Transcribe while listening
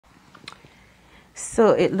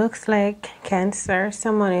So it looks like Cancer,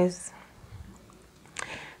 someone is.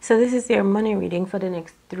 So this is your money reading for the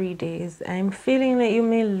next 3 days. I'm feeling that you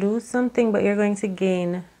may lose something, but you're going to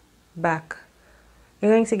gain back.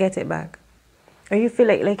 You're going to get it back. Or you feel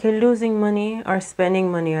like you're losing money or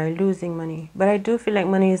spending money or losing money. But I do feel like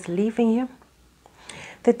money is leaving you.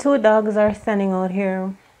 The two dogs are standing out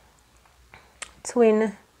here.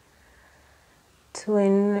 Twin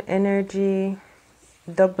energy,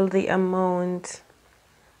 double the amount,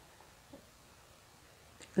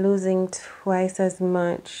 losing twice as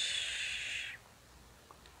much.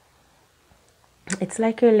 It's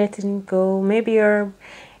like you're letting go. Maybe you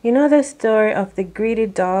know the story of the greedy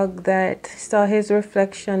dog that saw his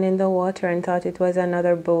reflection in the water and thought it was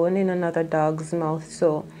another bone in another dog's mouth.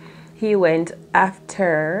 So he went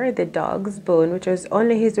after the dog's bone, which was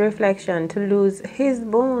only his reflection, to lose his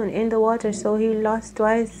bone in the water. So he lost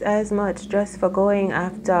twice as much just for going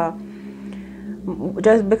after,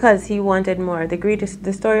 just because he wanted more.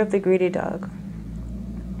 The story of the greedy dog.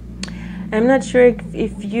 I'm not sure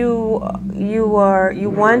if you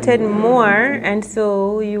wanted more, and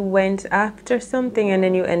so you went after something and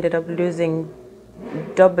then you ended up losing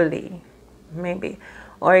doubly, maybe.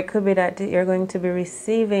 Or it could be that you're going to be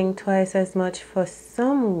receiving twice as much for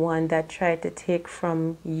someone that tried to take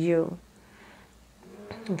from you.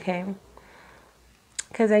 Okay?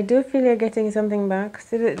 Because I do feel you're getting something back.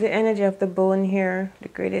 See the energy of the bone here. The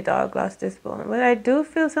greedy dog lost his bone. But I do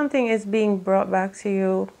feel something is being brought back to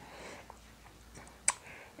you,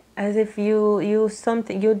 as if you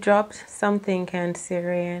dropped something,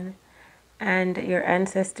 Cancerian, and your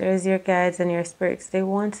ancestors, your guides, and your spirits, they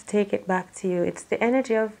want to take it back to you. It's the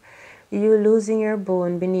energy of you losing your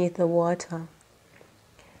bone beneath the water.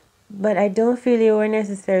 But I don't feel you were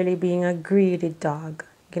necessarily being a greedy dog.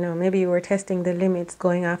 You know, maybe you were testing the limits,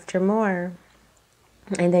 going after more,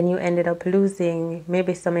 and then you ended up losing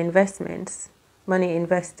maybe some investments, money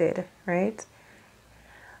invested, right?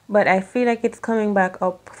 But I feel like it's coming back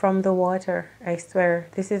up from the water. I swear.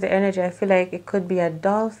 This is the energy. I feel like it could be a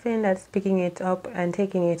dolphin that's picking it up and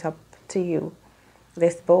taking it up to you,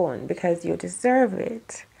 this bone, because you deserve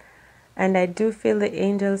it. And I do feel the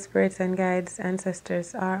angels, spirits, and guides,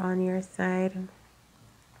 ancestors are on your side.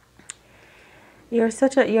 You're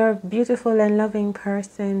a beautiful and loving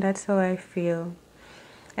person. That's how I feel.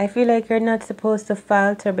 I feel like you're not supposed to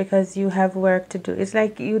falter because you have work to do. It's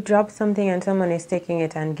like you drop something and someone is taking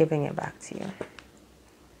it and giving it back to you.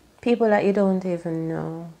 People that you don't even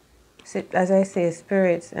know. As I say,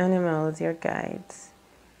 spirits, animals, your guides.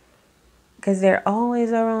 Because they're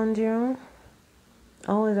always around you.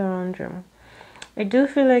 Always around you. I do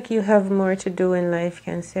feel like you have more to do in life,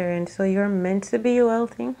 Cancerian. So you're meant to be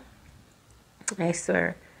wealthy. I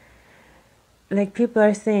swear. Like people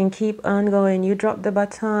are saying, keep on going. You drop the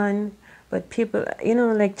baton. But people, you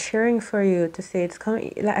know, like cheering for you to say it's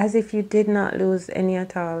coming. Like as if you did not lose any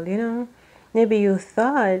at all, you know. Maybe you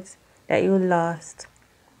thought that you lost.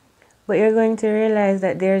 But you're going to realize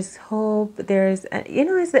that there's hope. You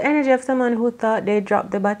know, it's the energy of someone who thought they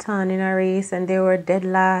dropped the baton in a race and they were dead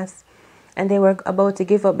last. And they were about to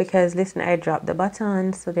give up because, listen, I dropped the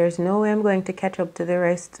baton. So there's no way I'm going to catch up to the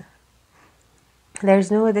rest.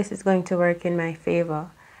 There's no way this is going to work in my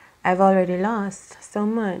favor. I've already lost so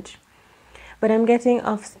much. But I'm getting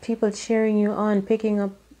of people cheering you on, picking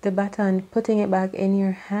up the baton, putting it back in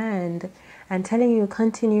your hand, and telling you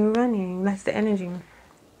continue running. That's the energy.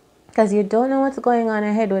 Because you don't know what's going on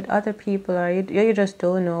ahead with other people, or you just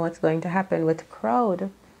don't know what's going to happen with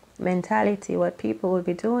crowd mentality, what people will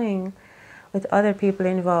be doing with other people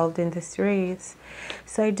involved in this race.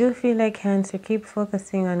 So I do feel like Cancer, keep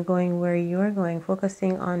focusing on going where you're going,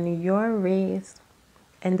 focusing on your race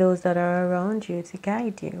and those that are around you to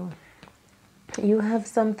guide you. You have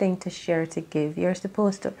something to share, to give. You're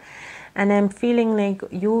supposed to. And I'm feeling like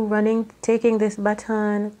you running, taking this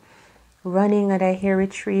baton, running, and I hear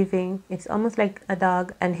retrieving. It's almost like a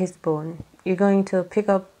dog and his bone. You're going to pick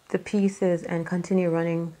up the pieces and continue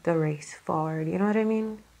running the race forward. You know what I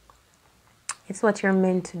mean? It's what you're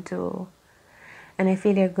meant to do. And I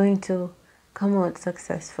feel you're going to come out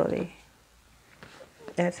successfully.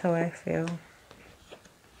 That's how I feel.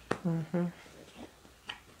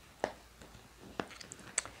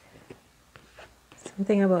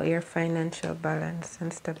 Something about your financial balance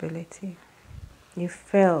and stability. You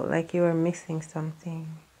felt like you were missing something.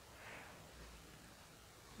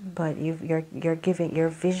 But you're giving your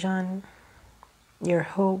vision, your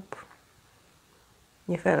hope.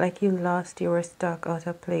 You felt like you lost, you were stuck, out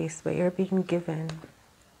of place, but you're being given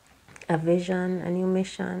a vision, a new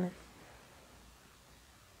mission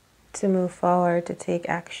to move forward, to take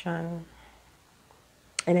action.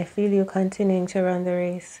 And I feel you continuing to run the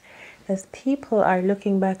race because people are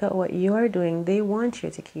looking back at what you're doing. They want you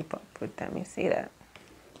to keep up with them. You see that?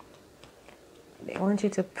 They want you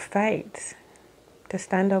to fight, to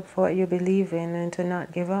stand up for what you believe in and to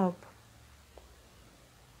not give up.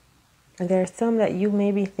 And there are some that you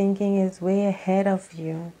may be thinking is way ahead of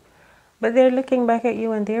you, but they're looking back at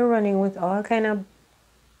you and they're running with all kind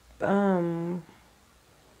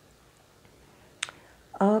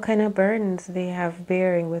of burdens they have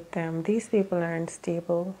bearing with them. These people are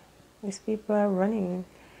unstable. These people are running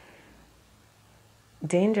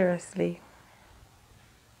dangerously,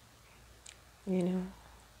 you know.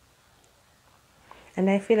 And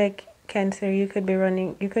I feel like Cancer, you could be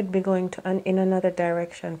running, you could be going to in another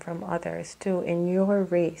direction from others too in your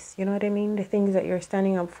race. You know what I mean? The things that you're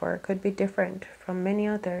standing up for could be different from many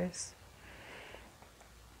others.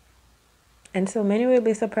 And so many will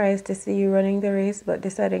be surprised to see you running the race, but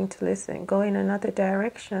deciding to listen, go in another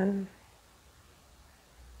direction.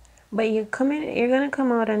 But you're gonna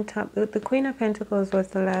come out on top. The Queen of Pentacles was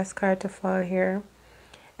the last card to fall here.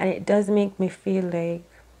 And it does make me feel like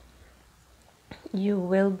you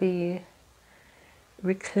will be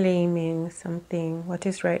reclaiming something, what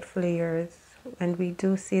is rightfully yours. And we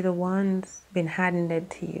do see the wands been handed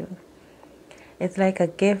to you. It's like a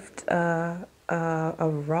gift, a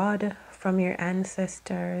rod from your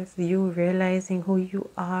ancestors, you realizing who you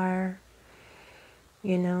are,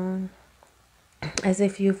 you know, as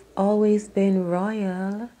if you've always been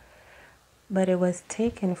royal, but it was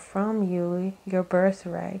taken from you. Your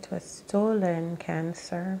birthright was stolen,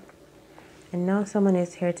 Cancer. And now someone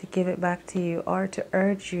is here to give it back to you or to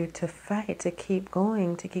urge you to fight, to keep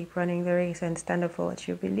going, to keep running the race and stand up for what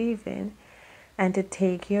you believe in and to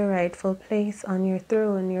take your rightful place on your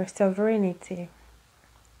throne, your sovereignty.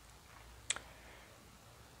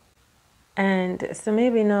 And so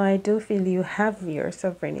maybe now I do feel you have your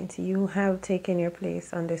sovereignty. You have taken your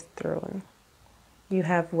place on this throne. You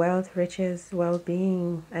have wealth, riches,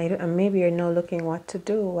 well-being. And maybe you're now looking what to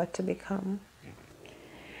do, what to become.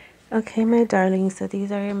 Okay, my darlings, so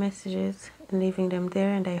these are your messages. I'm leaving them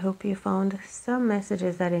there, and I hope you found some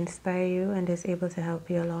messages that inspire you and is able to help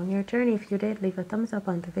you along your journey. If you did, leave a thumbs up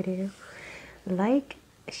on the video. Like,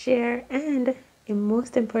 share, and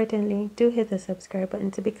most importantly, do hit the subscribe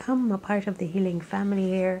button to become a part of the healing family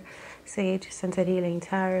here, Sage Scented Healing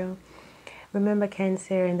Tarot. Remember,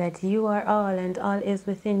 Cancer, and that you are all and all is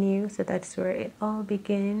within you. So that's where it all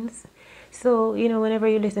begins. So, you know, whenever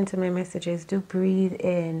you listen to my messages, do breathe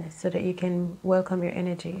in so that you can welcome your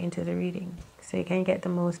energy into the reading. So you can get the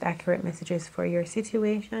most accurate messages for your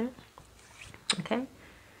situation. Okay?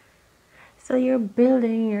 So you're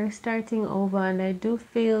building, you're starting over, and I do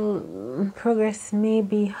feel progress may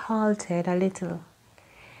be halted a little.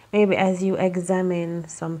 Maybe as you examine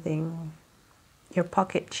something, your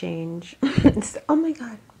pocket change. Oh my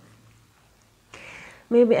God.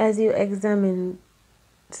 Maybe as you examine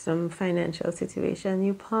some financial situation,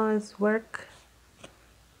 you pause, work,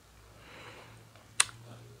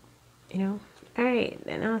 you know. All right,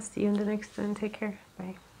 then I'll see you in the next one. Take care.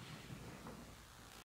 Bye.